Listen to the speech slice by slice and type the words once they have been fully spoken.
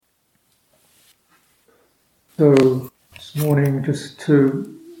So this morning, just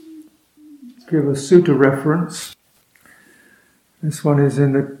to give a sutta reference, this one is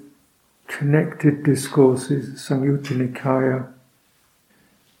in the Connected Discourses, Samyutta Nikaya,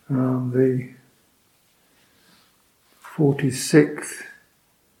 the 46th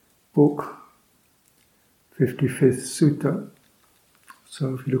book, 55th sutta.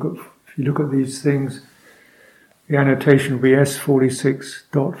 So if you look at these things, the annotation will be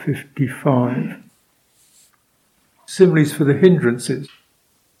S46.55. Similes for the hindrances.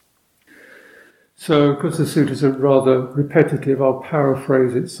 So, because the sutras are rather repetitive, I'll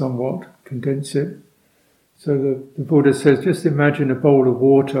paraphrase it somewhat, condense it. So the Buddha says, just imagine a bowl of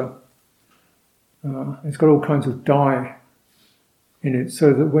water. It's got all kinds of dye in it,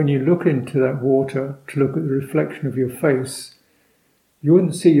 so that when you look into that water to look at the reflection of your face, you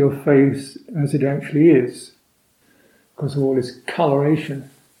wouldn't see your face as it actually is, because of all this coloration.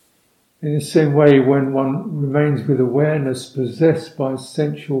 In the same way, when one remains with awareness possessed by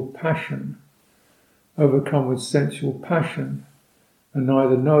sensual passion, overcome with sensual passion, and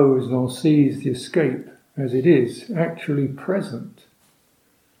neither knows nor sees the escape as it is actually present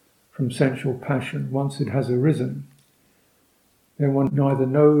from sensual passion once it has arisen, then one neither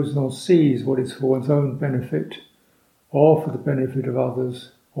knows nor sees what is for one's own benefit, or for the benefit of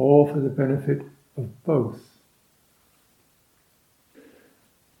others, or for the benefit of both.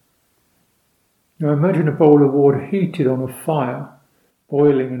 Now imagine a bowl of water heated on a fire,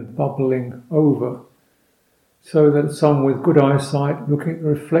 boiling and bubbling over, so that some with good eyesight, looking at the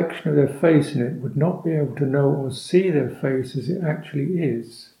reflection of their face in it, would not be able to know or see their face as it actually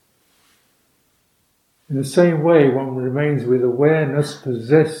is. In the same way, one remains with awareness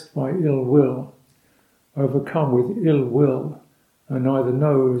possessed by ill will, overcome with ill will, and neither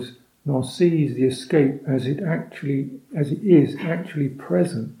knows nor sees the escape as it is actually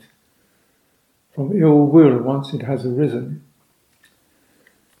present from ill will once it has arisen.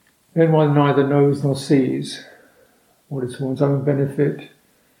 Then one neither knows nor sees what is for one's own benefit,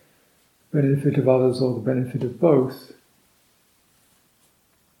 benefit of others, or the benefit of both.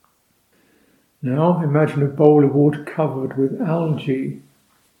 Now imagine a bowl of water covered with algae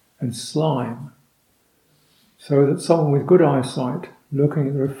and slime, so that someone with good eyesight, looking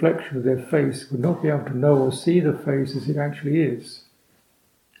at the reflection of their face, would not be able to know or see the face as it actually is.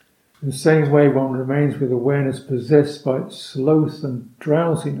 In the same way, one remains with awareness possessed by sloth and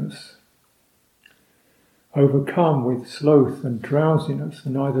drowsiness, overcome with sloth and drowsiness,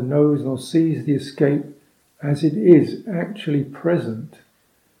 and neither knows nor sees the escape as it is actually present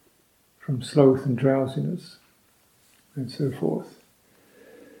from sloth and drowsiness, and so forth.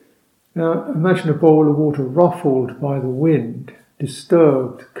 Now imagine a bowl of water ruffled by the wind,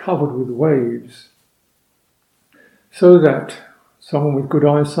 disturbed, covered with waves, so that someone with good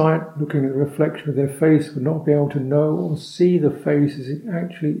eyesight, looking at the reflection of their face, would not be able to know or see the face as it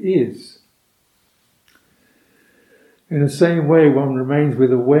actually is. In the same way, one remains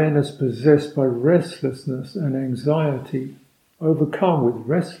with awareness possessed by restlessness and anxiety, overcome with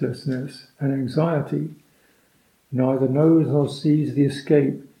restlessness and anxiety, neither knows nor sees the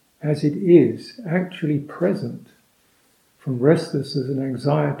escape as it is actually present from restlessness and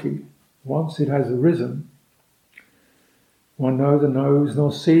anxiety once it has arisen. One neither knows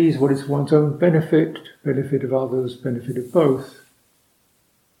nor sees what is one's own benefit, benefit of others, benefit of both.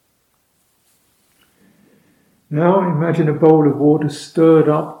 Now imagine a bowl of water stirred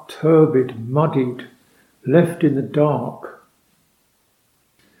up, turbid, muddied, left in the dark,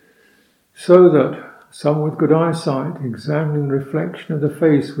 so that someone with good eyesight, examining the reflection of the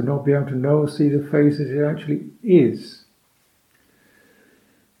face, would not be able to know or see the face as it actually is.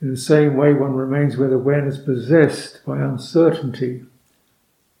 In the same way, one remains with awareness possessed by uncertainty,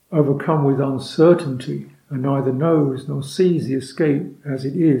 overcome with uncertainty, and neither knows nor sees the escape as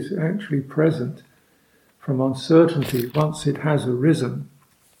it is actually present from uncertainty once it has arisen.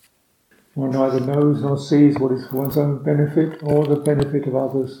 One neither knows nor sees what is for one's own benefit, or the benefit of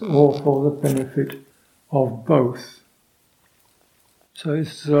others, or for the benefit of both. So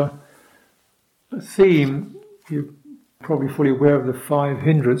it's a theme. You're probably fully aware of the 5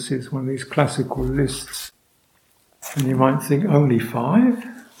 hindrances, one of these classical lists. And you might think, only 5?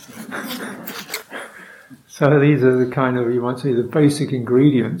 So these are the kind of, you might say, the basic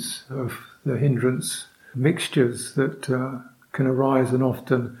ingredients of the hindrance mixtures that can arise and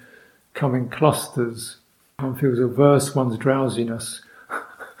often come in clusters. One feels averse to one's drowsiness.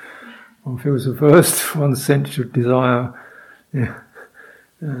 One feels averse to one's sensual desire,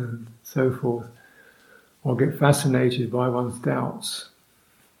 and so forth. Or get fascinated by one's doubts.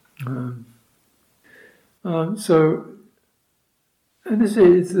 So And this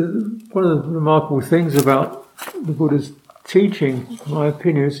is one of the remarkable things about the Buddha's teaching, in my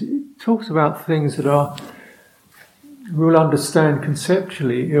opinion, it talks about things that we'll understand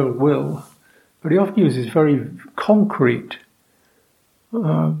conceptually, ill will, but he often uses very concrete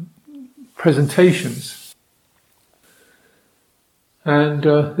presentations. And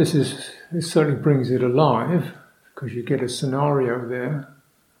this certainly brings it alive, because you get a scenario there,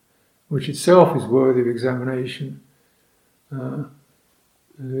 which itself is worthy of examination. I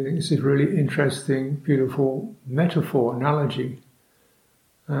think this is a really interesting, beautiful metaphor, analogy.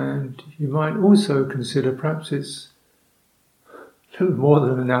 And you might also consider perhaps it's a little more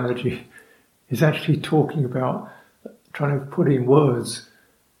than an analogy. It's actually talking about trying to put in words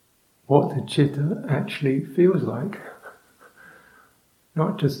what the citta actually feels like.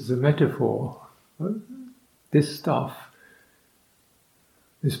 Not just as a metaphor, but this stuff,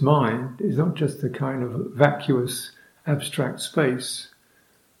 this mind, is not just a kind of vacuous, abstract space.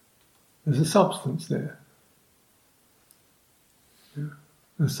 There's a substance there. Yeah.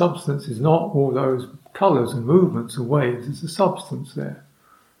 The substance is not all those colours and movements and waves. There's a substance there,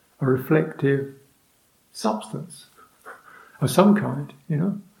 a reflective substance of some kind, you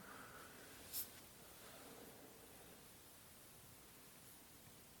know.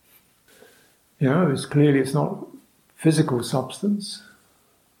 You know, it's not physical substance,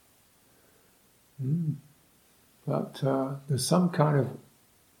 but there's some kind of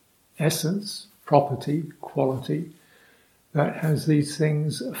essence, property, quality that has these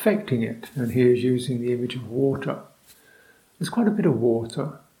things affecting it. And here is using the image of water. There's quite a bit of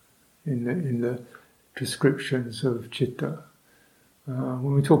water in the descriptions of citta.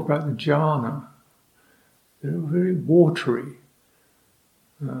 When we talk about the jhana, they're very watery.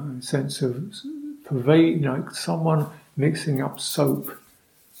 Sense of pervade, like someone mixing up soap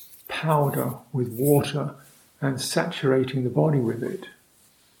powder with water and saturating the body with it.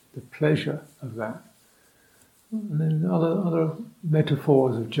 The pleasure of that. And then other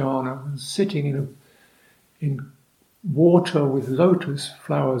metaphors of jhana, sitting in water with lotus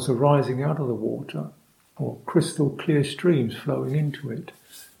flowers arising out of the water, or crystal clear streams flowing into it,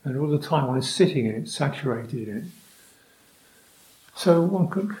 and all the time one is sitting in it, saturated in it. So one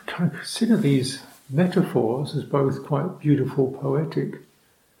could kind of consider these metaphors as both quite beautiful, poetic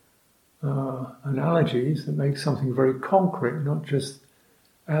analogies that make something very concrete, not just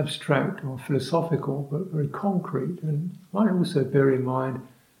abstract or philosophical, but very concrete. And might also bear in mind,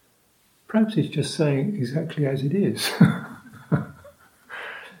 perhaps it's just saying exactly as it is.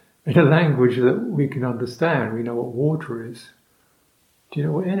 In a language that we can understand. We know what water is. Do you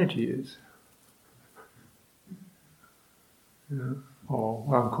know what energy is? You know, or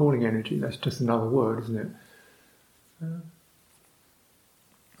well, I'm calling energy, that's just another word, isn't it?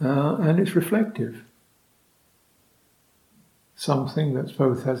 And it's reflective. Something that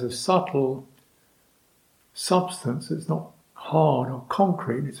both has a subtle substance, it's not hard or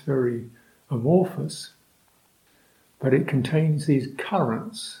concrete, it's very amorphous, but it contains these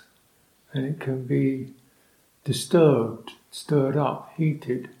currents, and it can be disturbed, stirred up,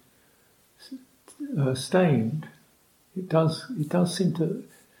 heated, stained. It does seem to,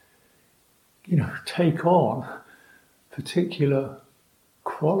 take on particular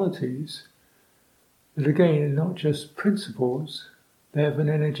qualities that again are not just principles, they have an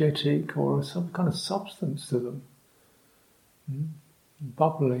energetic or some kind of substance to them.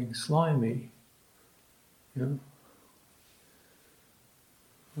 Bubbling, slimy, and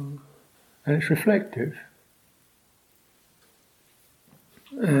it's reflective.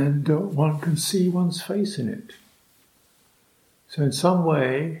 And one can see one's face in it. So in some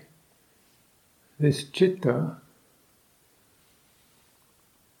way, this citta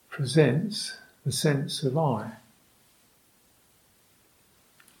presents the sense of I.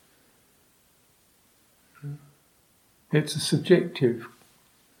 It's a subjective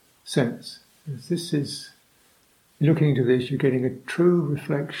sense. Looking into this, you're getting a true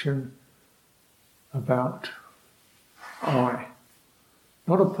reflection about I.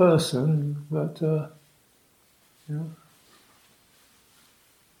 Not a person, but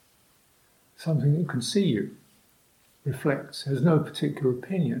something that can see you, reflects, has no particular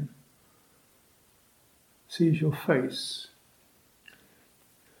opinion, sees your face.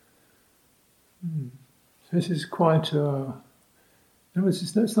 This is quite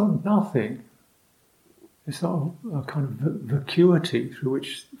it's not nothing. It's not a kind of vacuity through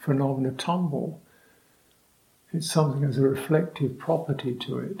which phenomena tumble. It's something as a reflective property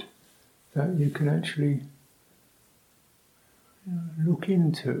to it that you can actually look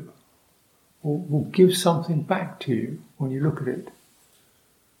into, or will give something back to you when you look at it,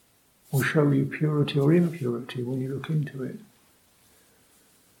 or show you purity or impurity when you look into it.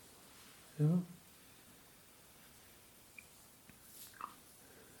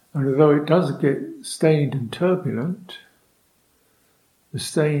 And although it does get stained and turbulent, the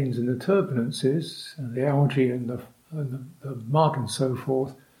stains and the turbulences, and the algae and the mud and so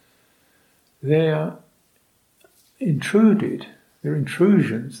forth, they're intruded, they're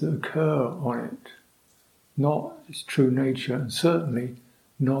intrusions that occur on it, not its true nature, and certainly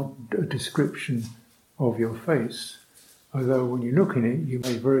not a description of your face. Although when you look in it, you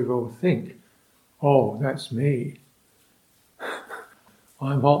may very well think, oh, that's me.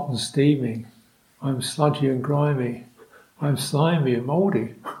 I'm hot and steaming. I'm sludgy and grimy. I'm slimy and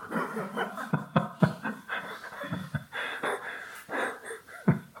mouldy.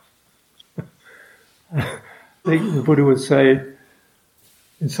 I think the Buddha would say,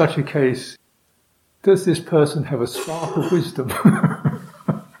 in such a case, does this person have a spark of wisdom?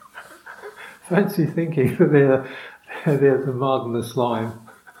 Fancy thinking that they're the mud and the slime.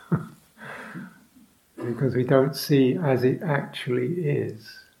 Because we don't see as it actually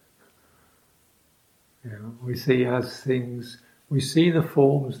is. We see as things, we see the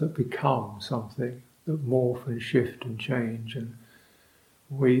forms that become something, that morph and shift and change, and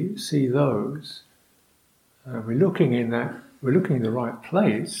we see those. We're looking in the right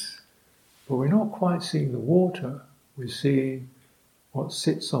place, but we're not quite seeing the water. We're seeing what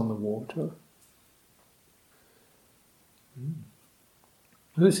sits on the water.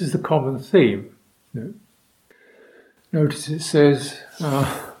 This is the common theme. Notice it says,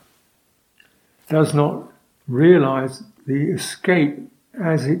 does not realize the escape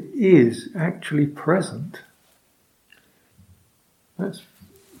as it is actually present. That's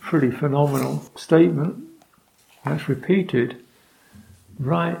a pretty phenomenal statement. That's repeated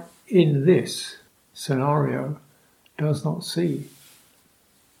right in this scenario. Does not see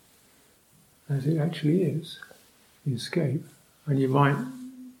as it actually is, the escape. And you might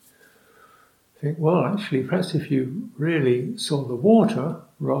think, well, actually, perhaps if you really saw the water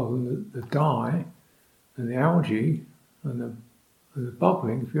rather than the dye and the algae and the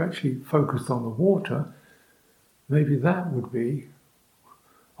bubbling, if you actually focused on the water, maybe that would be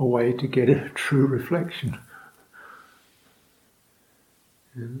a way to get a true reflection.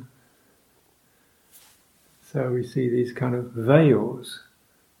 Yeah. So we see these kind of veils,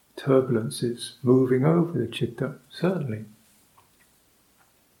 turbulences moving over the citta, certainly.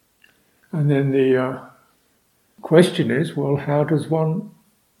 And then the question is, well, how does one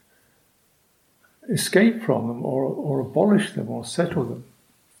escape from them or abolish them or settle them?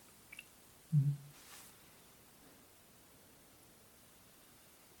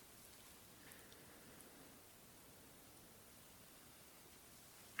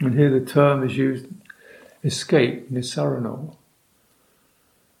 And here the term is used, escape, nisarano.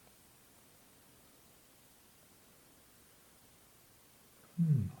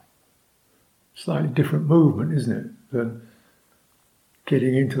 Slightly different movement, isn't it, than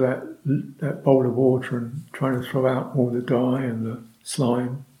getting into that bowl of water and trying to throw out all the dye and the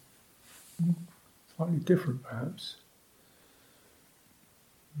slime. Slightly different, perhaps.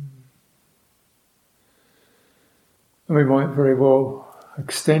 And we might very well,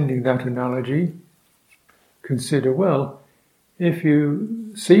 extending that analogy, consider, well, if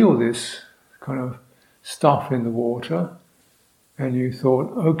you see all this kind of stuff in the water and you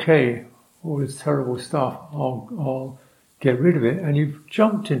thought, okay, all this terrible stuff, I'll get rid of it, and you've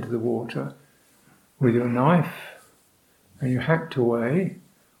jumped into the water with your knife and you hacked away,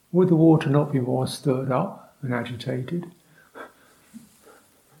 would the water not be more stirred up and agitated?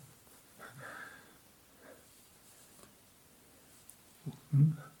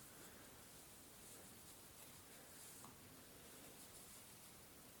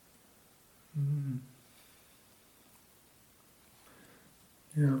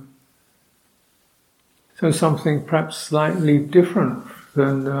 Yeah. So something perhaps slightly different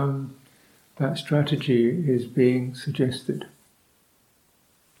than that strategy is being suggested.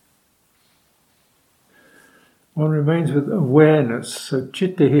 One remains with awareness. So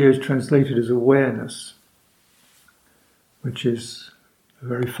citta here is translated as awareness, which is a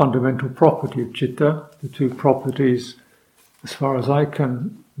very fundamental property of citta. The two properties, as far as I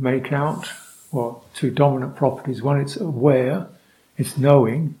can make out, well, two dominant properties. One, it's aware, it's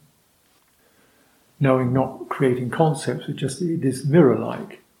knowing not creating concepts, but just it is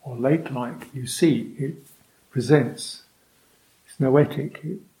mirror-like or lake-like. You see, it presents. It's noetic,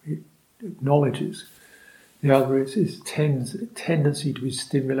 it acknowledges. The other is tendency to be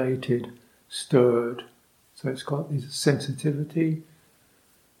stimulated, stirred. So it's got this sensitivity,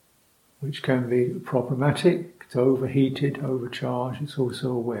 which can be problematic. It's overheated, overcharged. It's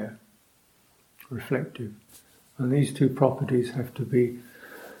also aware, reflective. And these two properties have to be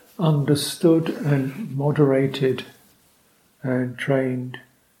understood and moderated and trained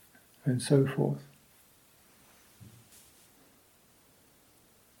and so forth.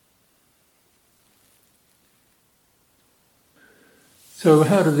 So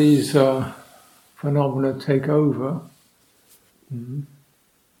how do these phenomena take over? Mm-hmm.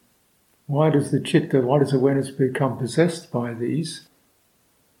 Why does awareness become possessed by these?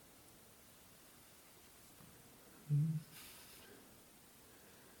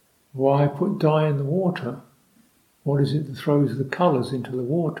 Why put dye in the water? What is it that throws the colours into the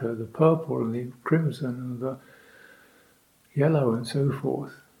water, the purple and the crimson and the yellow and so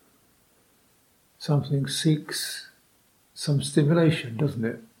forth? Something seeks some stimulation, doesn't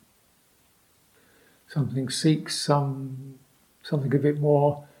it? Something seeks something a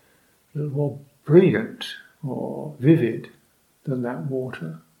little more brilliant or vivid than that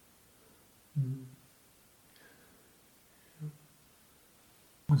water.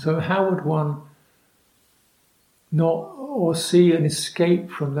 And so how would one not or see an escape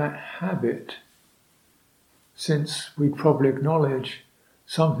from that habit, since we probably acknowledge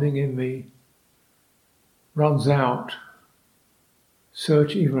something in me runs out,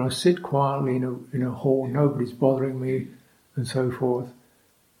 even when I sit quietly in a hall, nobody's bothering me and so forth,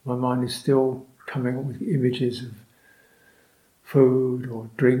 my mind is still coming up with images of food or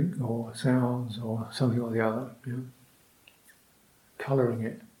drink or sounds or something or the other, colouring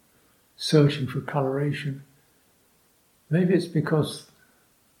it, searching for coloration. Maybe it's because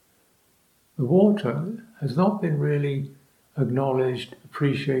the water has not been really acknowledged,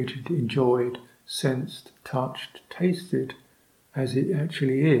 appreciated, enjoyed, sensed, touched, tasted as it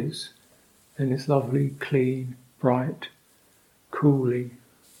actually is, in its lovely, clean, bright, cooling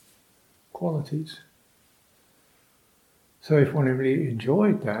qualities. So if one really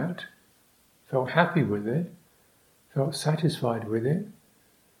enjoyed that, felt happy with it, felt satisfied with it,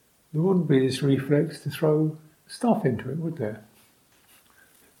 there wouldn't be this reflex to throw stuff into it, would there?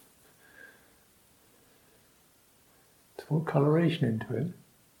 To put coloration into it.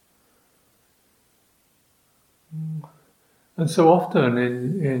 And so often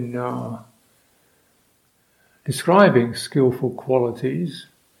in describing skillful qualities,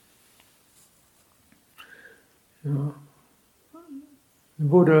 the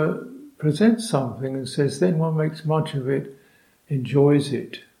Buddha presents something and says, then one makes much of it, enjoys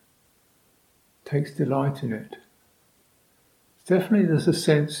it, takes delight in it. Definitely there's a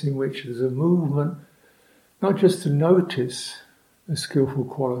sense in which there's a movement, not just to notice a skillful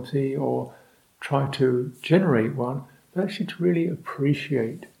quality or try to generate one, but actually to really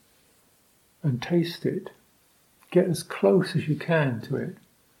appreciate and taste it. Get as close as you can to it.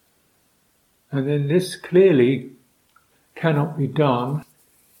 And then this clearly cannot be done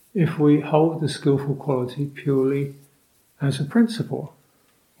if we hold the skillful quality purely as a principle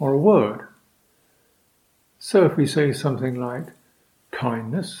or a word. So if we say something like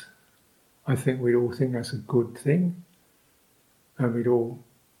kindness, I think we'd all think that's a good thing. And we'd all,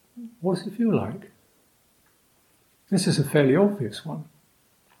 what does it feel like? This is a fairly obvious one.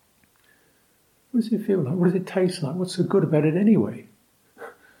 What does it feel like? What does it taste like? What's so good about it anyway?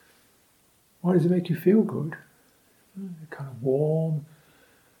 Why does it make you feel good? Kind of warm,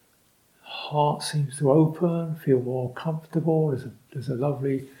 heart seems to open, feel more comfortable, there's a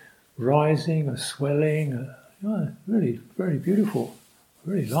lovely rising, a swelling, really very beautiful.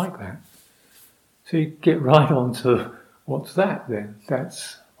 I really like that. So you get right on to what's that then?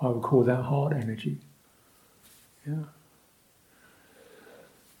 That's, I would call that heart energy. Yeah.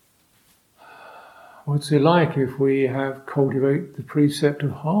 What's it like if we cultivate the precept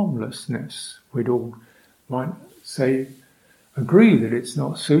of harmlessness? We'd all might agree that it's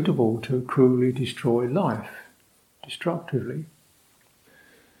not suitable to cruelly destroy life, destructively.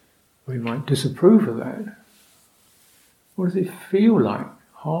 We might disapprove of that. What does it feel like,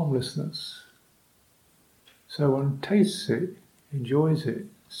 harmlessness? So one tastes it, enjoys it,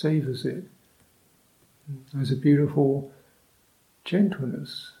 savours it. There's a beautiful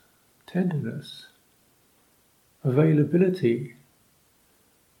gentleness, tenderness, availability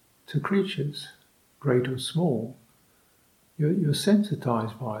to creatures, great or small. You're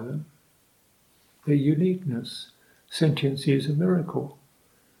sensitized by them. Their uniqueness. Sentiency is a miracle.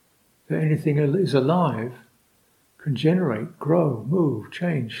 That anything is alive can generate, grow, move,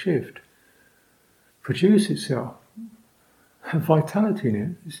 change, shift, produce itself, have vitality in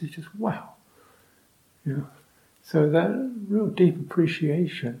it. This is just wow. So that real deep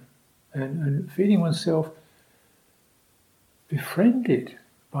appreciation and feeling oneself befriended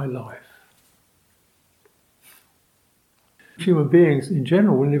by life. Human beings in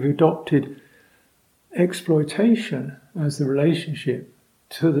general will have adopted exploitation as the relationship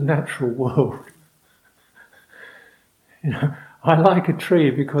to the natural world. I like a tree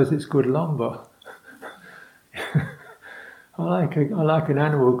because it's good lumber. I like an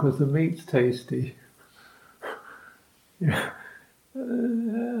animal because the meat's tasty. Yeah.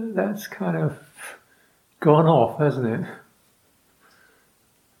 That's kind of gone off, hasn't it?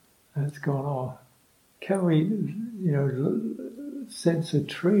 That's gone off. Can we, sense a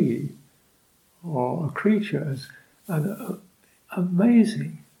tree or a creature as an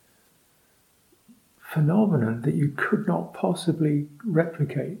amazing phenomenon that you could not possibly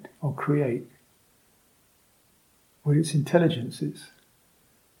replicate or create with its intelligences?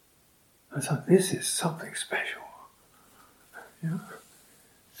 I thought, this is something special. Yeah.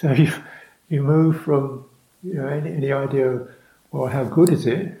 So you move from any idea of, well, how good is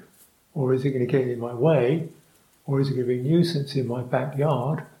it, or is it going to get in my way, or is it going to be a nuisance in my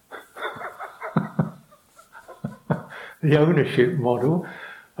backyard? The ownership model,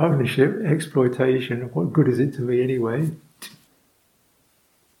 exploitation, what good is it to me anyway?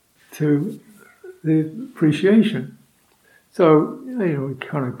 To the appreciation. So we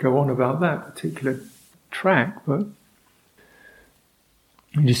kind of go on about that particular track, but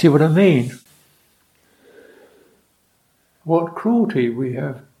you see what I mean? What cruelty we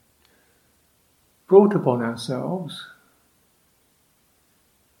have brought upon ourselves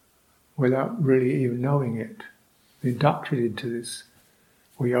without really even knowing it, inducted into this.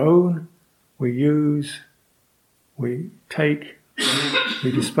 We own, we use, we take,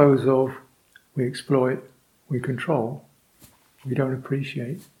 we dispose of, we exploit, we control. We don't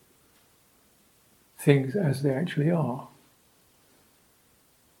appreciate things as they actually are.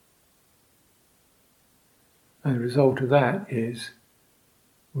 And the result of that is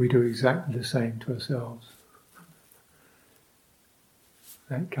we do exactly the same to ourselves.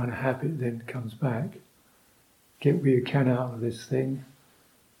 That kind of habit then comes back. Get what you can out of this thing,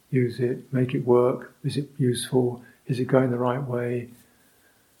 use it, make it work. Is it useful? Is it going the right way?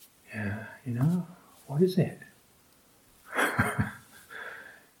 Yeah, what is it?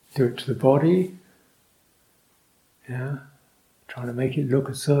 Do it to the body, trying to make it look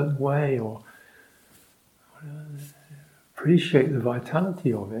a certain way, or appreciate the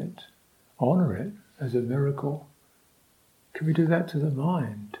vitality of it, honour it as a miracle. Can we do that to the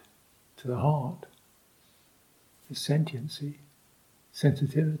mind, to the heart, the sentiency,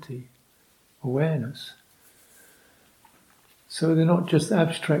 sensitivity, awareness? So they're not just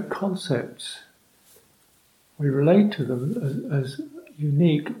abstract concepts. We relate to them as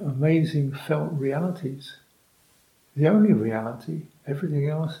unique, amazing felt realities. The only reality, everything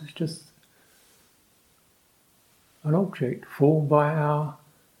else is just an object formed by our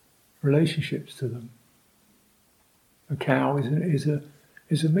relationships to them. A cow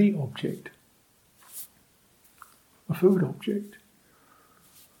is a meat object, a food object,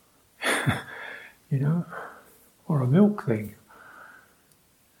 or a milk thing.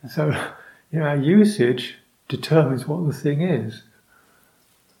 And so, our usage determines what the thing is.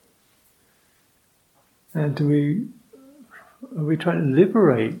 And are we trying to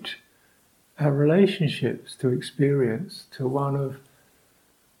liberate our relationships to experience to one of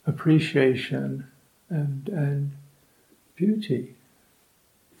appreciation and beauty?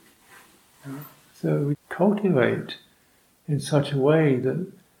 So we cultivate in such a way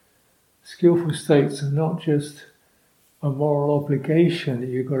that skillful states are not just a moral obligation that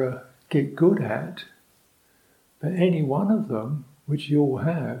you've got to get good at, but any one of them, which you all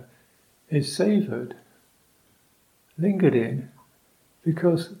have, is savoured, lingered in,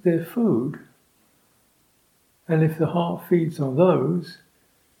 because they're food. And if the heart feeds on those,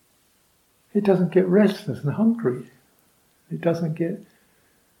 it doesn't get restless and hungry. It doesn't get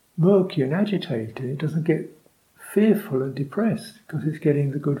murky and agitated. It doesn't get fearful and depressed because it's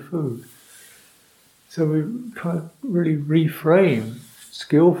getting the good food. So we try to really reframe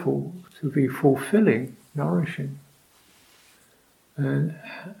skillful to be fulfilling, nourishing. And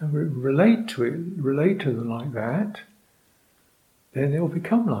we relate to them like that, then they'll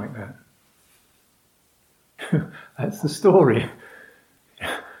become like that. That's the story.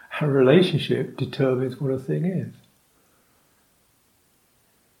 A relationship determines what a thing is.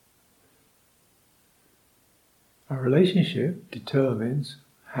 A relationship determines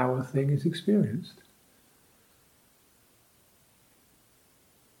how a thing is experienced.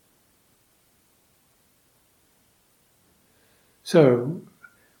 So,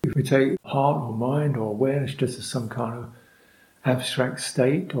 if we take heart or mind or awareness just as some kind of abstract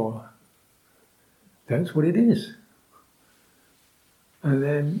state, or that's what it is. And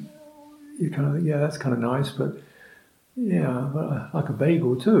then you kind of, that's kind of nice, but but I like a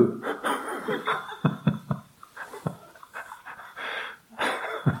bagel too.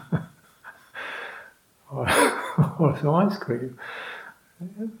 want some ice cream.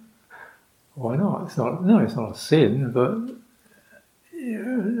 Why not? It's not a sin, but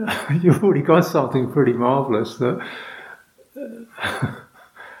you've already got something pretty marvellous that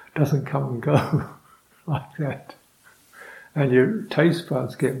doesn't come and go like that. And your taste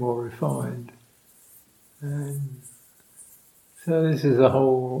buds get more refined. And so this is a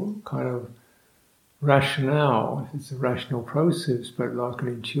whole kind of rationale. It's a rational process, but like an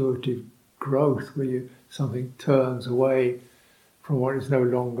intuitive growth where something turns away from what is no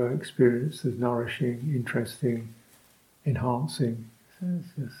longer experienced as nourishing, interesting, enhancing. So it's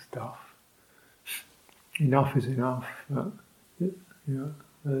just stuff. Enough is enough. The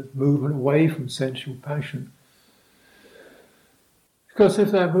movement away from sensual passion. Because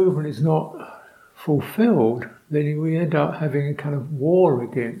if that movement is not fulfilled, then we end up having a kind of war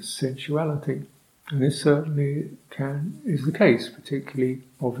against sensuality. And this certainly is the case, particularly,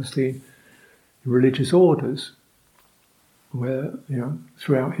 obviously, in religious orders, where,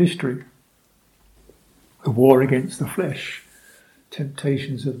 throughout history, the war against the flesh,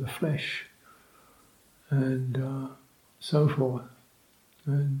 temptations of the flesh, and so forth.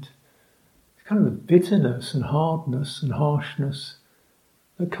 And it's kind of a bitterness and hardness and harshness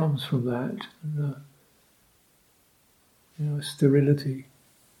that comes from that. And sterility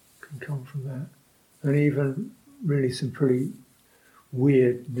can come from that. And even really some pretty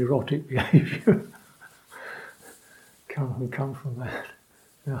weird neurotic behaviour come from that.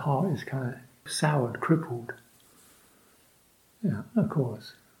 The heart is kind of soured, crippled. Yeah, of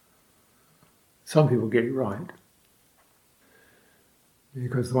course. Some people get it right.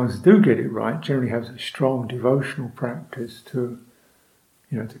 Because the ones who do get it right generally have a strong devotional practice to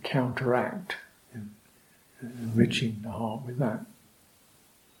counteract enriching the heart with that.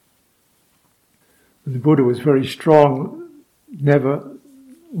 And the Buddha was very strong, never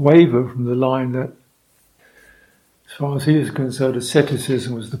waver from the line that, as far as he was concerned,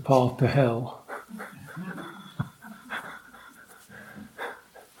 asceticism was the path to hell.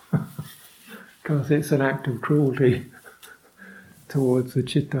 Because it's an act of cruelty towards the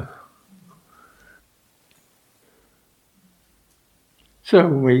citta. So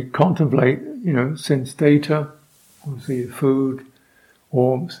when we contemplate, sense data, obviously food,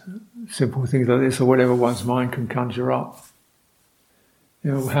 warmth, simple things like this, or whatever one's mind can conjure up,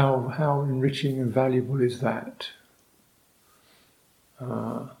 how enriching and valuable is that?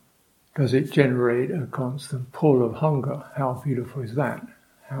 Does it generate a constant pull of hunger? How beautiful is that?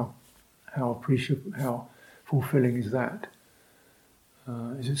 How appreciable, how fulfilling is that?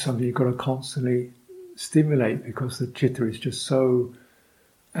 Is it something you've got to constantly stimulate because the citta is just so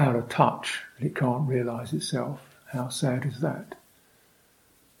out of touch that it can't realise itself? How sad is that?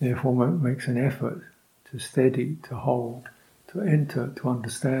 Therefore one makes an effort to steady, to hold, to enter, to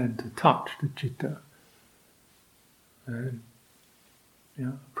understand, to touch the citta and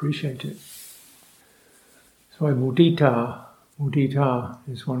appreciate it. So mudita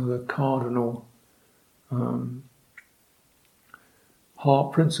is one of the cardinal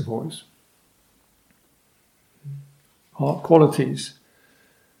heart principles, heart qualities.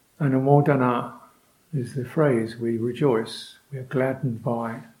 And amodana is the phrase, we rejoice, we are gladdened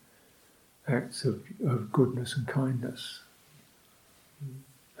by acts of goodness and kindness.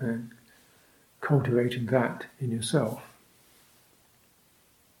 And cultivating that in yourself.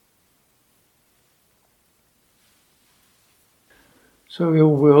 So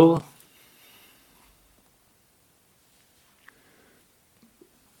ill will,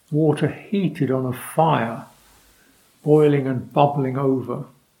 water heated on a fire, boiling and bubbling over.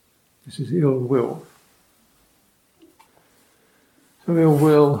 This is ill will. So ill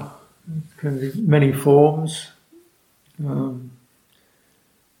will can be many forms.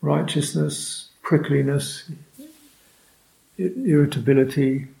 Righteousness, prickliness,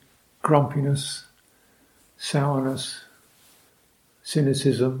 irritability, grumpiness, sourness,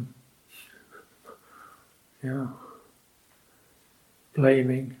 cynicism,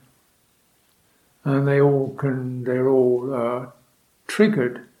 blaming, and they're all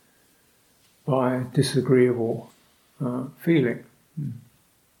triggered by disagreeable feeling,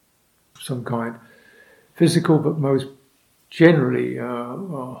 some kind, physical, but most generally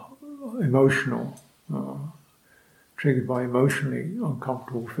emotional, triggered by emotionally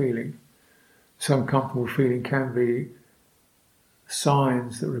uncomfortable feeling. Some comfortable feeling can be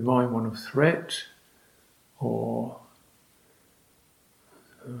signs that remind one of threat or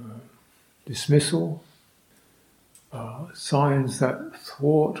dismissal, signs that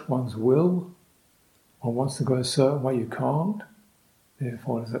thwart one's will. One wants to go a certain way, you can't.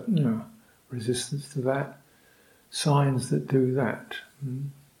 Therefore, there's a resistance to that. Signs that do that.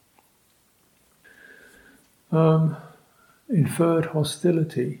 Inferred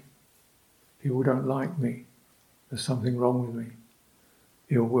hostility. People don't like me. There's something wrong with me.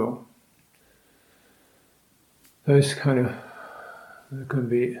 Ill will. Those kind of can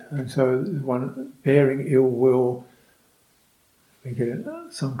be, and so one bearing ill will, we get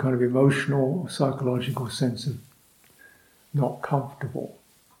some kind of emotional or psychological sense of not comfortable.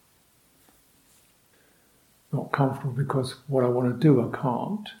 Not comfortable because what I want to do I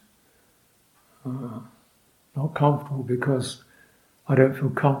can't. Not comfortable because I don't feel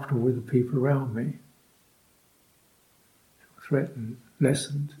comfortable with the people around me. Threatened,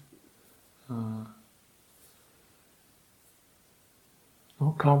 lessened. Not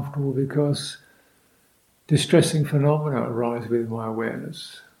comfortable because distressing phenomena arise within my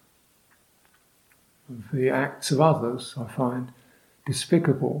awareness. The acts of others I find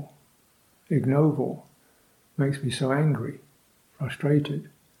despicable, ignoble, makes me so angry, frustrated.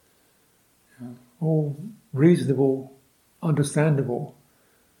 All reasonable, understandable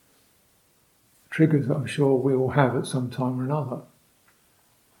triggers that I'm sure we all have at some time or another.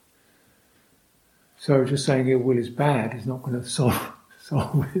 So just saying ill will is bad is not going to solve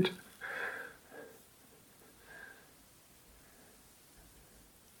it.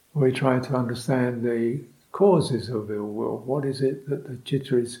 We try to understand the causes of ill will. What is it that the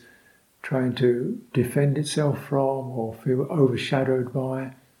citta is trying to defend itself from or feel overshadowed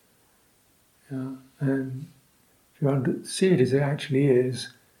by? And if you see it as it actually is,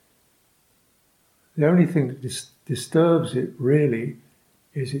 the only thing that disturbs it really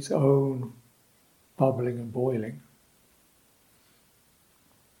is its own bubbling and boiling,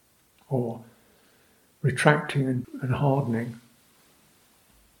 or retracting and hardening.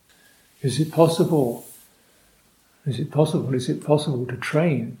 Is it possible to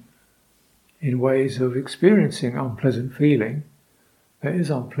train in ways of experiencing unpleasant feeling that is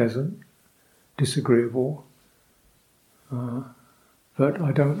unpleasant, disagreeable, but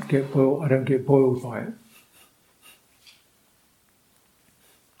I don't get boiled by it.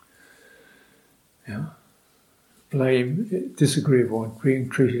 Blame, disagreeable, and being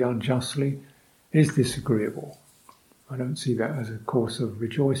treated unjustly is disagreeable. I don't see that as a cause of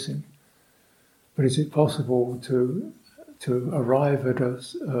rejoicing. But is it possible to arrive at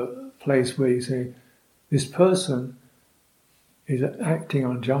a place where you say, this person is acting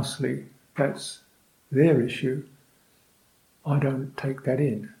unjustly, that's their issue, I don't take that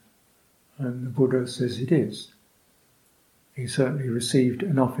in. And the Buddha says it is. He certainly received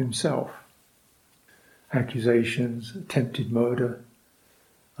enough himself. Accusations, attempted murder,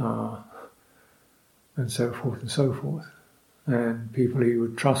 and so forth and so forth. And people he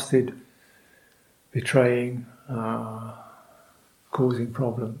would trusted betraying, causing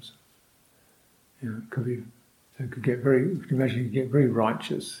problems. It could be. So it could get very. You can imagine, you could get very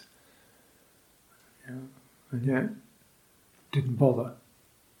righteous, and yet didn't bother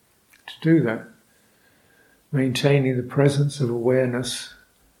to do that. Maintaining the presence of awareness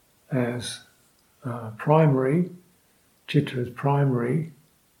as primary, citta as primary,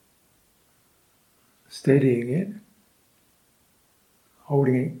 steadying it,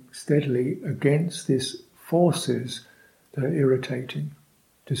 holding it steadily against these forces that are irritating,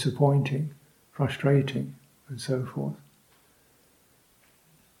 disappointing, frustrating, and so forth.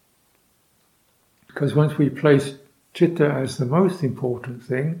 Because once we place citta as the most important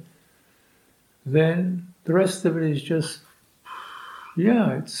thing, then the rest of it is just,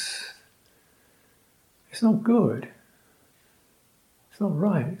 it's not good. It's not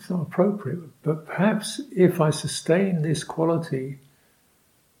right. It's not appropriate. But perhaps if I sustain this quality,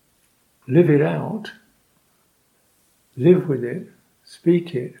 live it out, live with it,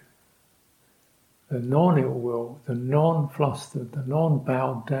 speak it, the non-ill will, the non-flustered, the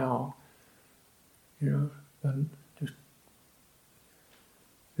non-bowed down, then just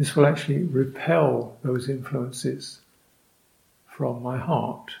this will actually repel those influences from my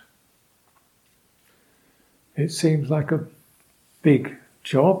heart. It seems like a big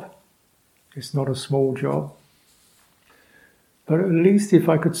job. It's not a small job. But at least if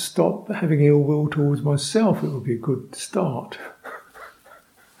I could stop having ill will towards myself, it would be a good start.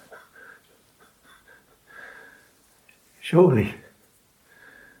 Surely.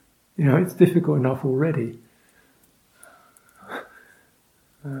 It's difficult enough already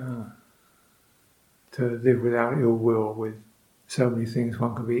to live without ill will with so many things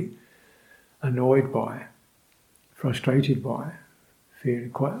one could be annoyed by, frustrated by,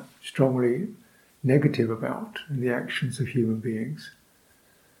 feeling quite strongly negative about in the actions of human beings.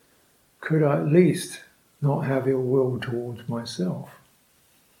 Could I at least not have ill will towards myself?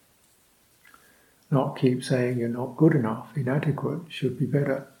 Not keep saying you're not good enough, inadequate, should be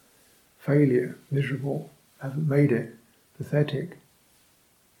better, failure, miserable, haven't made it pathetic.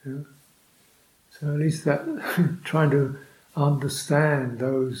 You know? So at least that trying to understand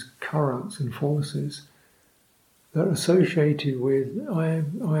those currents and forces that are associated with I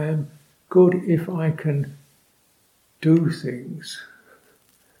am good if I can do things.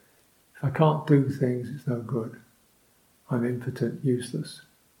 If I can't do things, it's no good. I'm impotent, useless.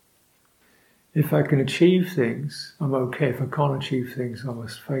 If I can achieve things, I'm okay. If I can't achieve things, I'm a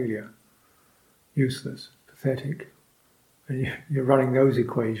failure, useless, pathetic. And you're running those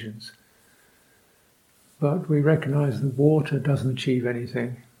equations. But we recognize that water doesn't achieve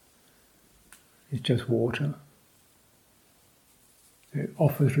anything. It's just water. It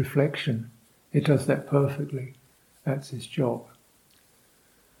offers reflection. It does that perfectly. That's its job.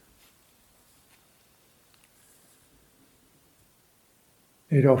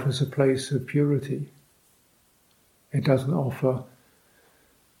 It offers a place of purity. It doesn't offer,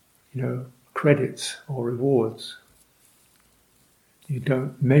 credits or rewards. You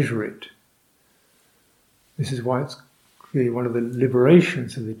don't measure it. This is why it's clearly one of the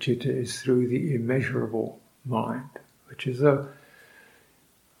liberations of the citta is through the immeasurable mind, which is a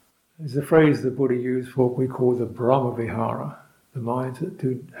phrase the Buddha used for what we call the Brahma Vihara, the mind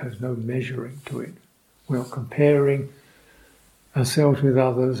that has no measuring to it. We're not comparing ourselves with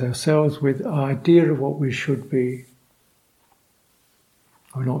others, ourselves with our idea of what we should be.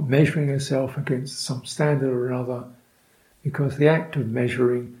 We're not measuring ourselves against some standard or another, because the act of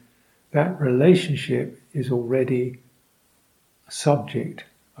measuring, that relationship is already a subject,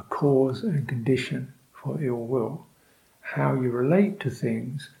 a cause and condition for ill will. How you relate to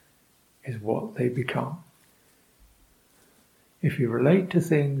things is what they become. If you relate to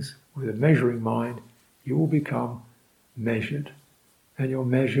things with a measuring mind, you will become measured, and your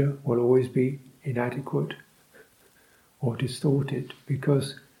measure will always be inadequate or distorted,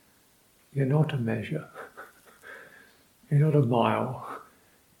 because you're not a measure. You're not a mile.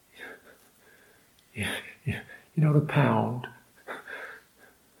 You're not a pound.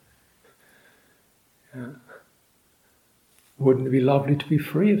 Yeah. Wouldn't it be lovely to be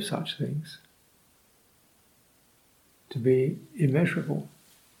free of such things? To be immeasurable.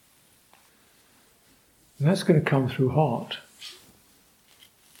 And that's going to come through heart,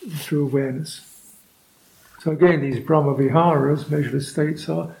 through awareness. So again, these Brahma Viharas, measureless states,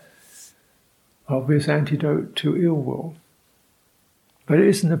 are obvious antidote to ill will. But it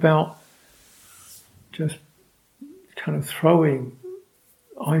isn't about just kind of throwing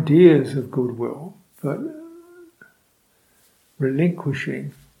ideas of goodwill, but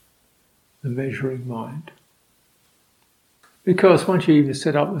relinquishing the measuring mind. Because once you even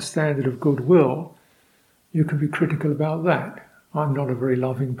set up the standard of goodwill, you can be critical about that. I'm not a very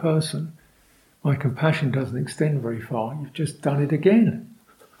loving person. My compassion doesn't extend very far. You've just done it again.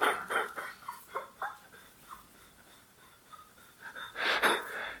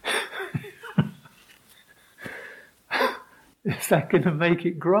 Is that going to make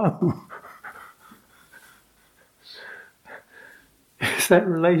it grow? Is that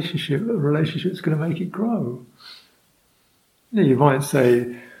relationship a relationship that's going to make it grow? You might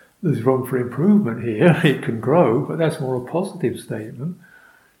say there's room for improvement here, it can grow, but that's more a positive statement.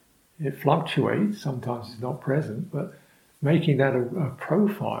 It fluctuates, sometimes it's not present, but making that a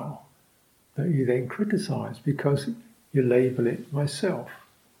profile that you then criticize because you label it myself.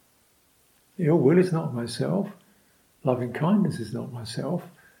 Ill will is not myself. Loving kindness is not myself.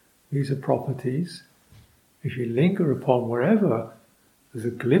 These are properties. If you linger upon wherever there's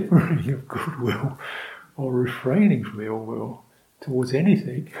a glimmering of goodwill or refraining from ill will towards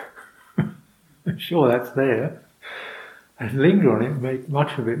anything, I'm sure that's there, and linger on it, make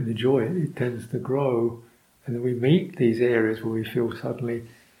much of it and enjoy it, it tends to grow. And then we meet these areas where we feel suddenly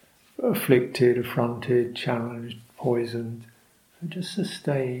afflicted, affronted, challenged, poisoned. So just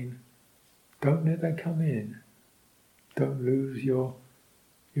sustain. Don't let that come in. Don't lose your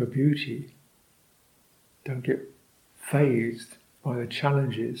beauty. Don't get fazed by the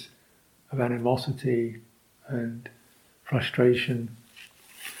challenges of animosity and frustration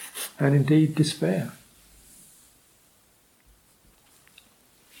and indeed despair.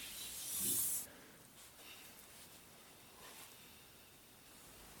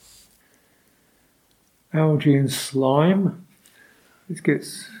 Algae and slime. This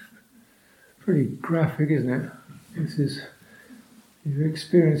gets pretty graphic, isn't it? This is, if you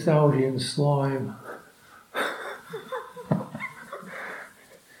experience algae and slime,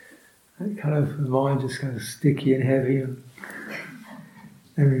 that kind of, the mind just kind of sticky and heavy, and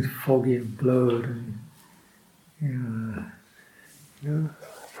everything's foggy and blurred, and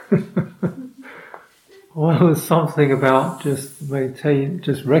well, there's something about just maintaining,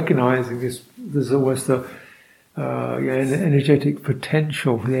 just recognizing this. There's almost a energetic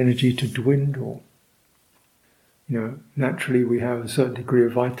potential for the energy to dwindle. Naturally we have a certain degree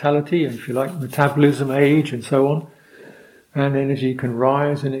of vitality, and if you like, metabolism, age, and so on. And energy can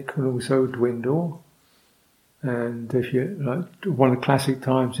rise, and it can also dwindle. And if you like, one of the classic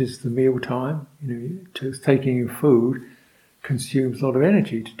times is the meal time. Just taking in food consumes a lot of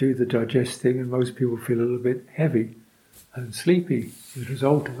energy to do the digesting, and most people feel a little bit heavy and sleepy as a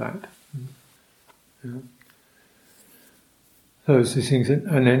result of that. Those things,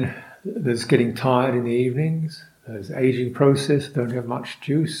 and then there's getting tired in the evenings. There's aging process. Don't have much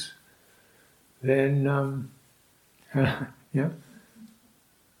juice. Then, how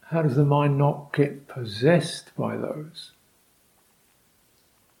does the mind not get possessed by those?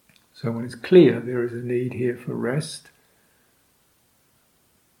 So when it's clear there is a need here for rest,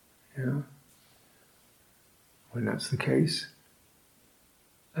 when that's the case,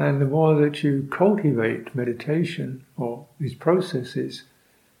 and the more that you cultivate meditation or these processes,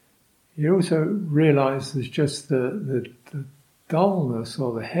 you also realize there's just the dullness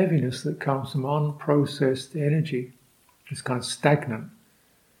or the heaviness that comes from unprocessed energy. It's kind of stagnant.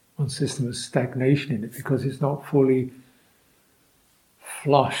 One system of stagnation in it because it's not fully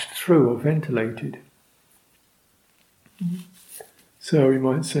flushed through or ventilated. So we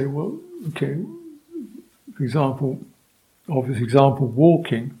might say, well, okay, for example, obvious example,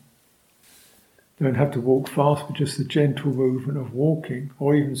 walking. Don't have to walk fast, but just the gentle movement of walking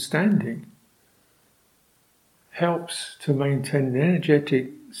or even standing helps to maintain an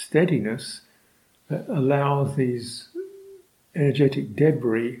energetic steadiness that allows these energetic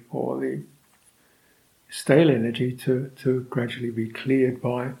debris or the stale energy to gradually be cleared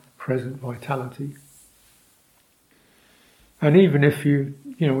by present vitality. And even if you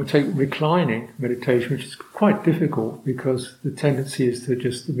take reclining meditation, which is quite difficult because the tendency is to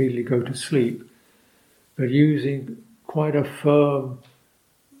just immediately go to sleep, but using quite a firm,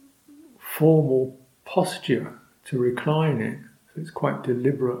 formal posture to recline in, so it's quite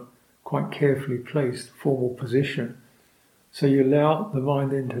deliberate, quite carefully placed, formal position. So you allow the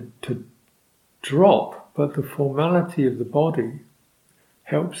mind then to drop, but the formality of the body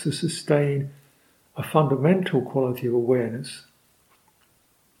helps to sustain a fundamental quality of awareness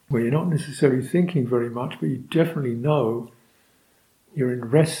where you're not necessarily thinking very much, but you definitely know you're in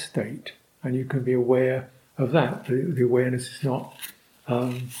rest state and you can be aware of that. The awareness is not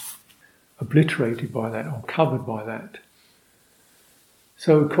obliterated by that or covered by that.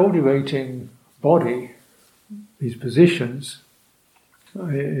 So cultivating body, these positions,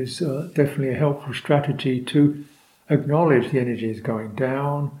 is definitely a helpful strategy to acknowledge the energy is going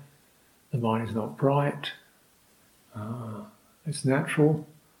down, the mind is not bright, it's natural.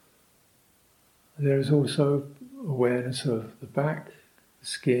 There is also awareness of the back, the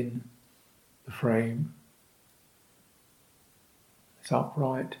skin, the frame. It's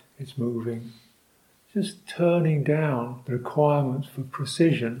upright, it's moving. Just turning down the requirements for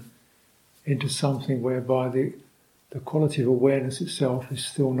precision into something whereby the quality of awareness itself is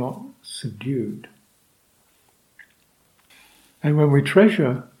still not subdued. And when we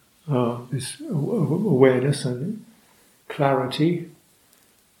treasure this awareness and clarity,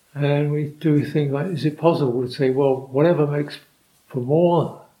 and we do things like, is it possible to say, well, whatever makes for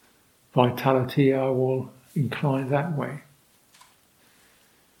more vitality, I will incline that way.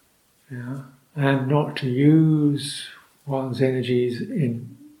 And not to use one's energies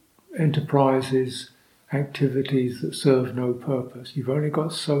in enterprises, activities that serve no purpose. You've only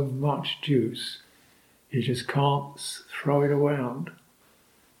got so much juice. You just can't throw it around.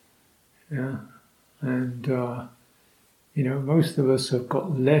 And most of us have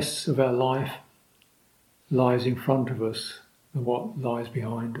got less of our life lies in front of us than what lies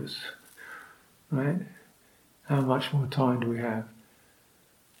behind us. Right? How much more time do we have?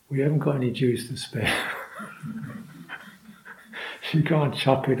 We haven't got any juice to spare. You can't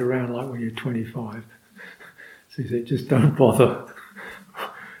chuck it around like when you're 25. So you say, just don't bother.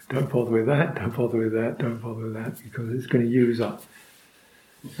 Don't bother with that, don't bother with that, don't bother with that, because it's going to use up.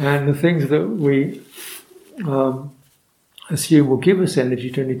 And the things that we assume will give us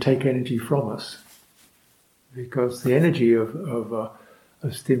energy to only take energy from us. Because the energy of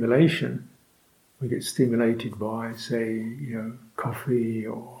stimulation, we get stimulated by, say, coffee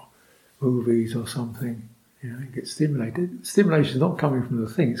or movies or something. You get stimulated. Stimulation is not coming from the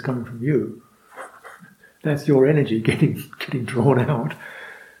thing; it's coming from you. That's your energy getting drawn out.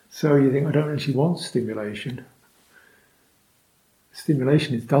 So you think, I don't actually want stimulation.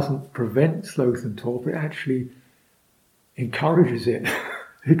 Stimulation doesn't prevent sloth and torpor; it actually encourages it,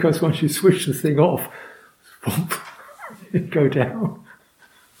 because once you switch the thing off, it go down.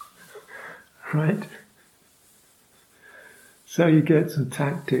 Right? So you get some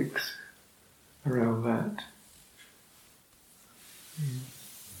tactics around that.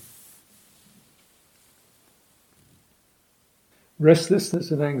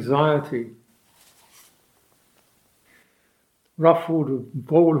 Restlessness and anxiety. Ruffled, a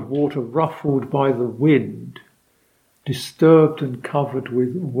bowl of water ruffled by the wind, disturbed and covered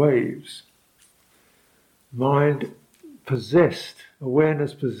with waves. Mind possessed,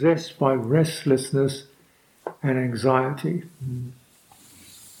 awareness possessed by restlessness and anxiety.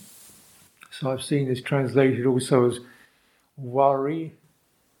 So I've seen this translated also as worry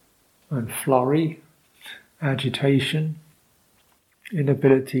and flurry, agitation,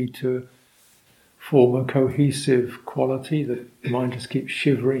 inability to form a cohesive quality, that the mind just keeps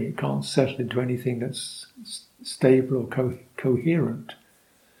shivering, it can't settle into anything that's stable or coherent.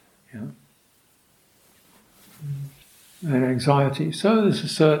 Yeah. And anxiety. So there's a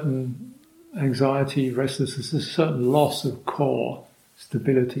certain anxiety, restlessness, there's a certain loss of core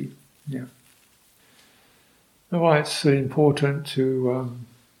stability. Yeah. That's why it's important to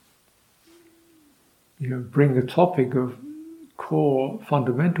bring the topic of core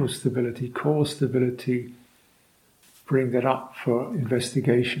fundamental stability, core stability, bring that up for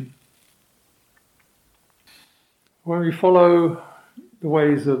investigation. When we follow the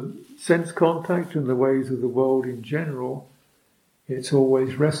ways of sense contact and the ways of the world in general, it's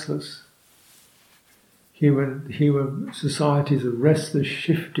always restless. Human society is a restless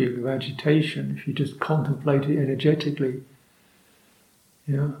shifting of agitation if you just contemplate it energetically.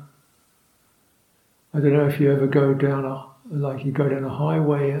 Yeah. I don't know if you ever go down a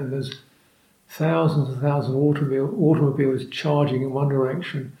highway and there's thousands and thousands of automobiles charging in one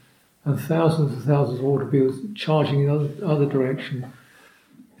direction and thousands and thousands of automobiles charging in the other direction.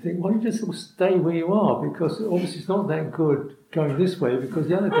 You think, why don't you just sort of stay where you are? Because obviously it's not that good going this way because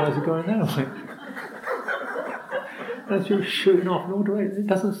the other guys are going that way. As you're shooting off in all directions, it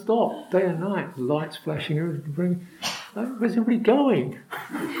doesn't stop, day and night, lights flashing, everything. Where's everybody going?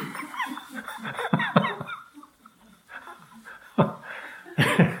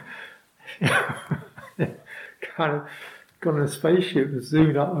 Kind of gone on a spaceship and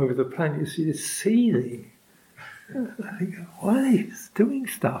zoomed up over the planet, you see this seething. I think, why are they doing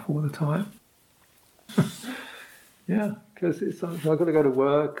stuff all the time? Yeah, because it's like, I've got to go to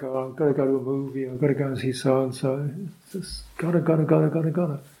work, or I've got to go to a movie, or I've got to go and see so and so. It's just gotta.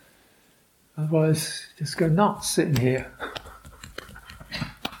 Otherwise, just go nuts sitting here.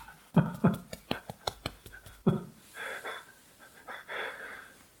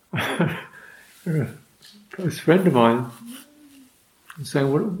 A close friend of mine was saying,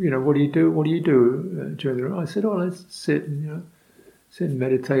 what do you do? What do you do during the night? I said, let's sit and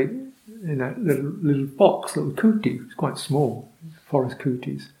meditate in that little box, little kuti. It's quite small, forest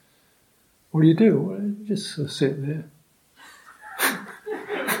kutis. What do you do? Well, just sort of sit there.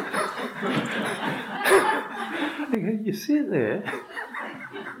 You sit there,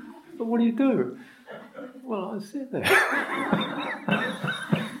 but what do you do? Well, I sit there.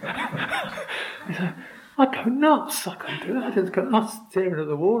 I go nuts. I can't do that. I just go nuts staring at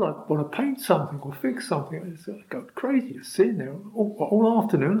the wall. I want to paint something or fix something. I go crazy just sitting there all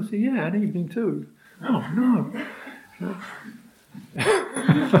afternoon. I say, yeah, and evening too. Oh no.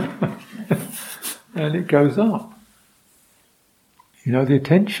 And it goes up. The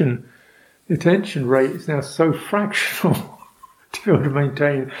attention rate is now so fractional. To be able to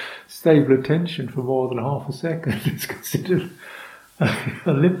maintain stable attention for more than half a second is considered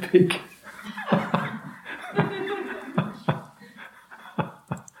Olympic.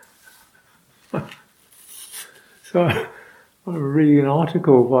 So I'm reading an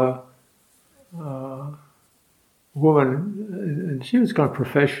article by a woman, and she was kind of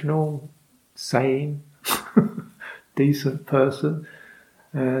professional, sane, decent person,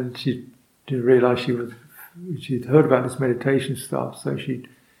 and she didn't realise she'd heard about this meditation stuff, so she'd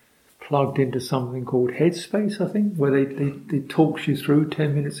plugged into something called Headspace, I think, where they talk you through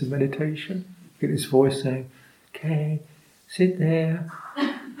 10 minutes of meditation. You get this voice saying, okay, sit there,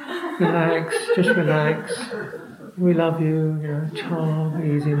 relax, just relax. We love you, charm,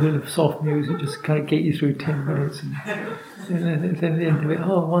 easy, a little soft music, just kind of get you through 10 minutes. And then at the end of it,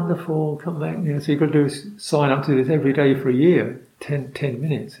 oh, wonderful, come back. So you've got to sign up to this every day for a year, 10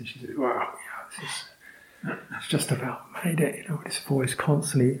 minutes. And she said, wow, it's just about meditating, this voice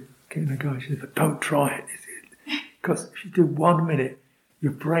constantly getting her going. She said, but don't try it. Because if you do 1 minute,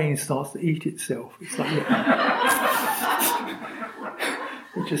 your brain starts to eat itself. It's like,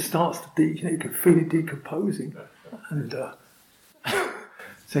 it just starts to, you can feel it decomposing. And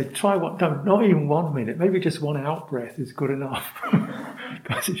so try not even 1 minute, maybe just one out breath is good enough.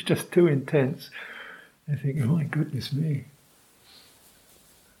 Because it's just too intense. I think, oh my goodness me.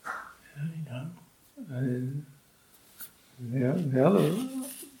 You know, and the other,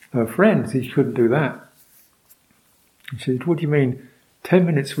 her friends, he couldn't do that. She said, "What do you mean, 10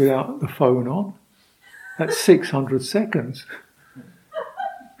 minutes without the phone on? That's 600 seconds."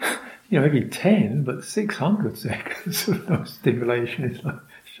 You know, maybe 10, but 600 seconds of no stimulation is like,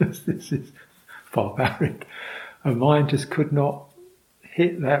 this is barbaric. Her mind just could not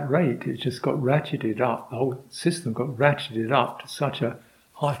hit that rate. It just got ratcheted up. The whole system got ratcheted up to such a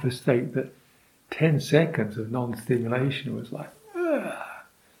hyper state that 10 seconds of non-stimulation was like, ugh.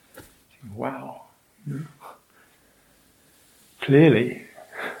 Wow. Clearly,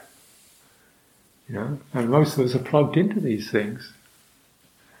 and most of us are plugged into these things.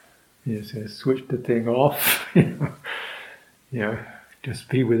 So switch the thing off, just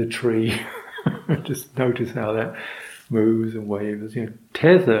be with a tree, just notice how that moves and waves.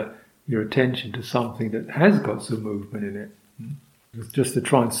 Tether your attention to something that has got some movement in it. Just to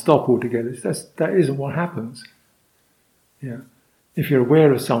try and stop altogether, that isn't what happens. If you're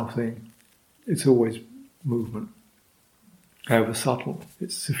aware of something, it's always movement. However subtle,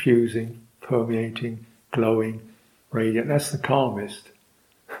 it's suffusing, permeating, glowing, radiant. That's the calmest.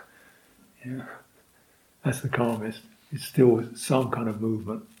 That's the calmest. It's still some kind of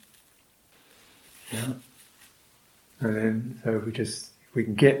movement. And then, so if we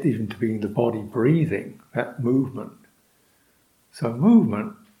can get even to being the body breathing, that movement. So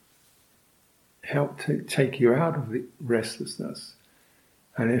movement helps to take you out of the restlessness.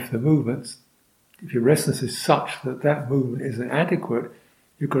 And if your restlessness is such that movement isn't adequate,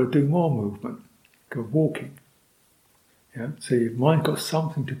 you've got to do more movement. Go walking. So your mind got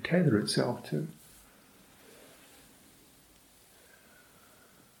something to tether itself to.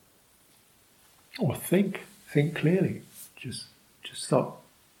 Or think clearly. Just stop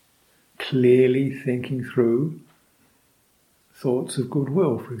clearly thinking through thoughts of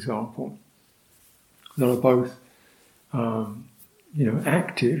goodwill, for example. That are both,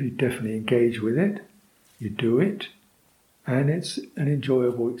 active. You definitely engage with it. You do it, and it's an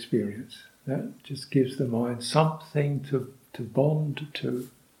enjoyable experience. That just gives the mind something to bond to.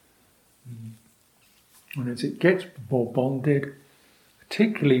 And as it gets more bonded,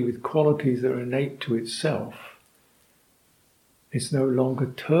 particularly with qualities that are innate to itself, it's no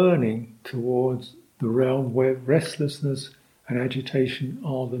longer turning towards the realm where restlessness and agitation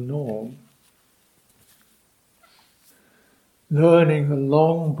are the norm. Learning the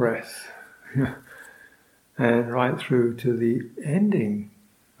long breath and right through to the ending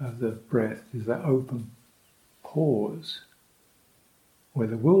of the breath is that open pause where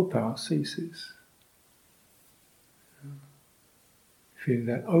the willpower ceases. Feeling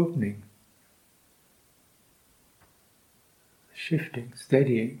that opening, shifting,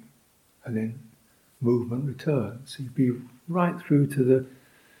 steadying, and then movement returns. So you'd be right through to the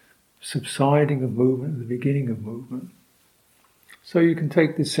subsiding of movement, the beginning of movement. So you can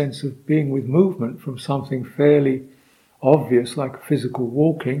take this sense of being with movement from something fairly obvious, like physical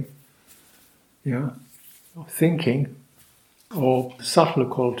walking, or thinking, or subtler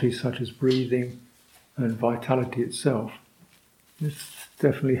qualities such as breathing and vitality itself. This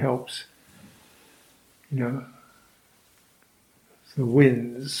definitely helps, the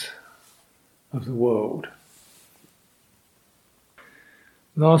winds of the world.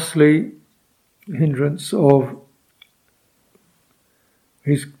 Lastly, hindrance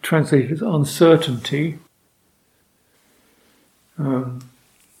is translated as uncertainty.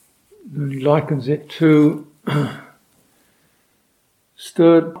 He likens it to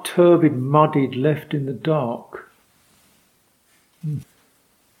stirred, turbid, muddied, left in the dark.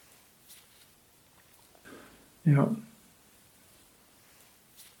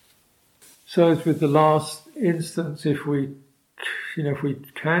 So as with the last instance, if we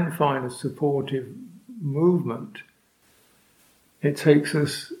can find a supportive movement, it takes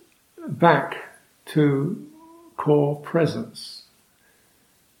us back to core presence.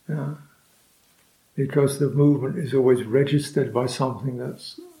 Because the movement is always registered by something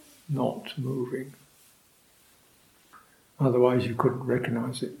that's not moving. Otherwise you couldn't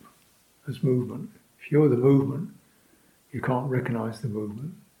recognize it as movement. If you're the movement, you can't recognize the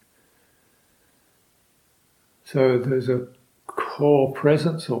movement. So there's a core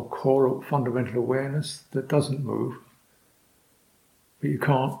presence or core fundamental awareness that doesn't move, but you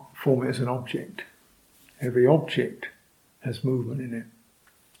can't form it as an object. Every object has movement in it.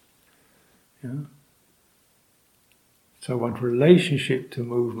 So one's relationship to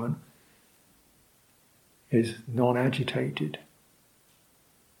movement is non-agitated.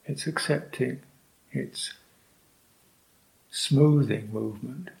 It's accepting. It's smoothing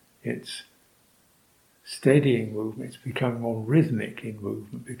movement. It's steadying movement, it's becoming more rhythmic in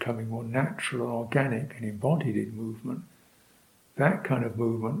movement, becoming more natural and organic and embodied in movement. That kind of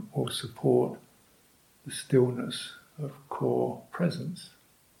movement will support the stillness of core presence.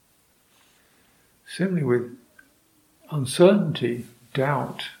 Similarly with uncertainty,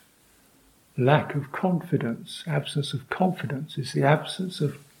 doubt, lack of confidence, absence of confidence is the absence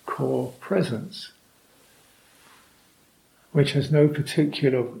of core presence, which has no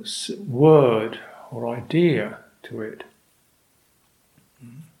particular word or idea to it.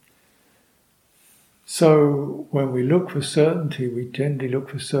 So when we look for certainty, we generally look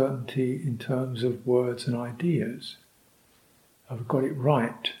for certainty in terms of words and ideas. I've got it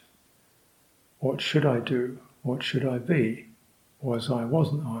right. What should I do? What should I be? Was I,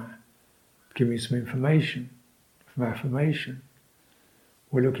 wasn't I? Give me some information, some affirmation.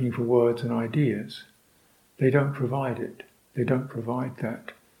 We're looking for words and ideas. They don't provide it. They don't provide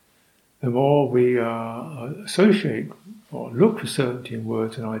that. The more we associate or look for certainty in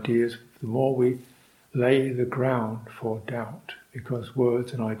words and ideas, the more we lay the ground for doubt, because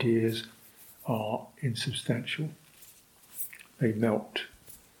words and ideas are insubstantial. They melt.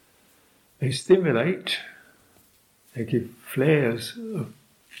 They stimulate. They give flares of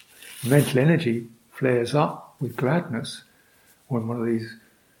mental energy, flares up with gladness when one of these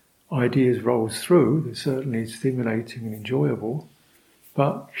ideas rolls through. They're certainly stimulating and enjoyable,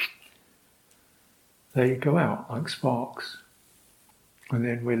 but they go out like sparks, and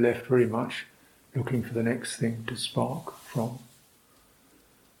then we're left very much looking for the next thing to spark from,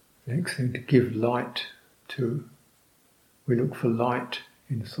 the next thing to give light to. We look for light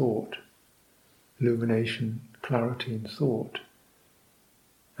in thought, illumination, clarity in thought,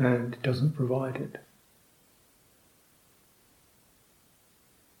 and it doesn't provide it.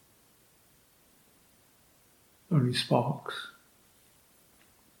 Only sparks.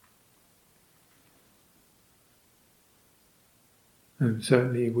 And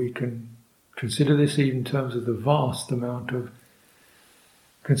certainly we can consider this even in terms of the vast amount of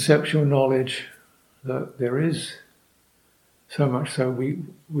conceptual knowledge that there is, so much so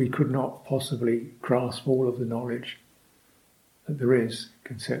we could not possibly grasp all of the knowledge that there is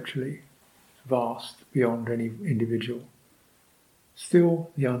conceptually. It's vast, beyond any individual. Still,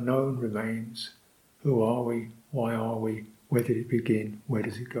 the unknown remains. Who are we? Why are we? Where did it begin? Where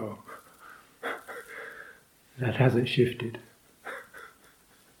does it go? That hasn't shifted.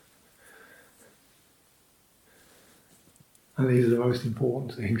 And these are the most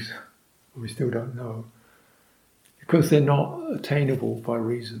important things we still don't know, because they're not attainable by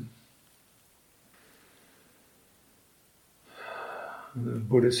reason. And the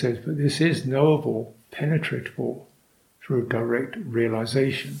Buddha says, but this is knowable, penetratable through direct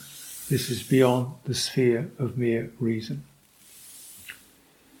realization. This is beyond the sphere of mere reason.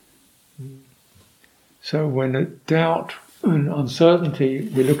 So when at doubt and uncertainty,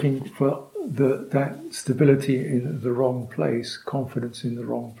 we're looking for that stability in the wrong place, confidence in the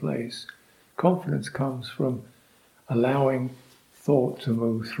wrong place. Confidence comes from allowing thought to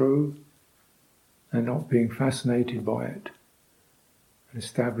move through and not being fascinated by it, and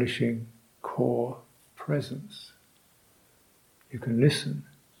establishing core presence. You can listen.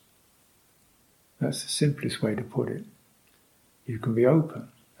 That's the simplest way to put it. You can be open.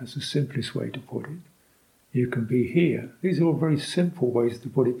 That's the simplest way to put it. You can be here. These are all very simple ways to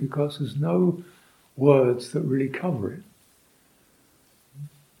put it, because there's no words that really cover it.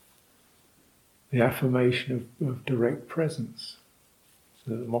 The affirmation of direct presence.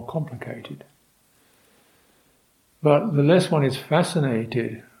 So they're more complicated. But the less one is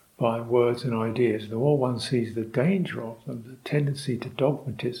fascinated by words and ideas, the more one sees the danger of them, the tendency to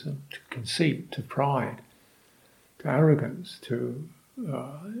dogmatism, to conceit, to pride, to arrogance, to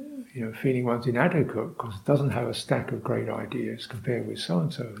feeling one's inadequate because it doesn't have a stack of great ideas compared with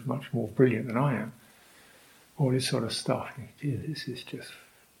so-and-so who's much more brilliant than I am. All this sort of stuff. Gee, this is just,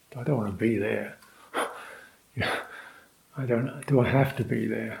 I don't want to be there. Do I have to be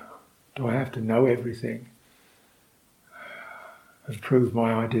there? Do I have to know everything and prove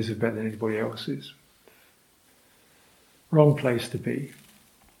my ideas are better than anybody else's? Wrong place to be.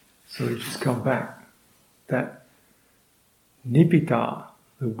 So we just come back. That nibbida,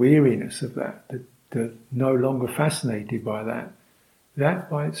 the weariness of that, the no longer fascinated by that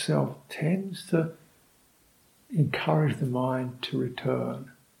by itself tends to encourage the mind to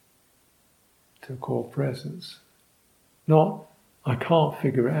return to core presence. Not, I can't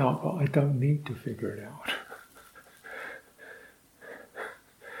figure it out, but I don't need to figure it out.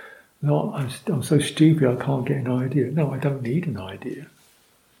 Not, I'm so stupid I can't get an idea. No, I don't need an idea.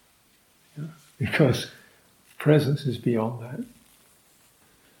 Because presence is beyond that.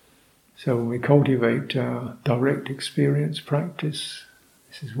 So when we cultivate our direct experience practice,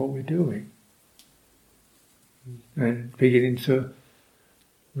 this is what we're doing. And beginning to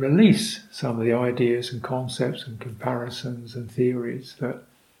release some of the ideas and concepts and comparisons and theories that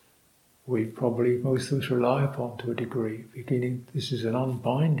we probably, most of us, rely upon to a degree. This is an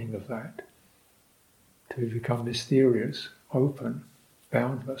unbinding of that, to become mysterious, open,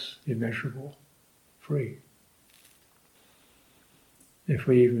 boundless, immeasurable, free. If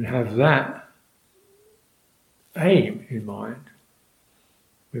we even have that aim in mind,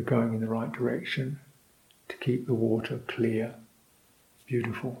 we're going in the right direction to keep the water clear,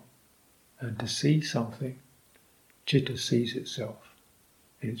 beautiful, and to see something. Citta sees itself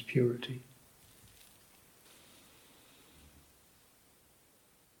in its purity.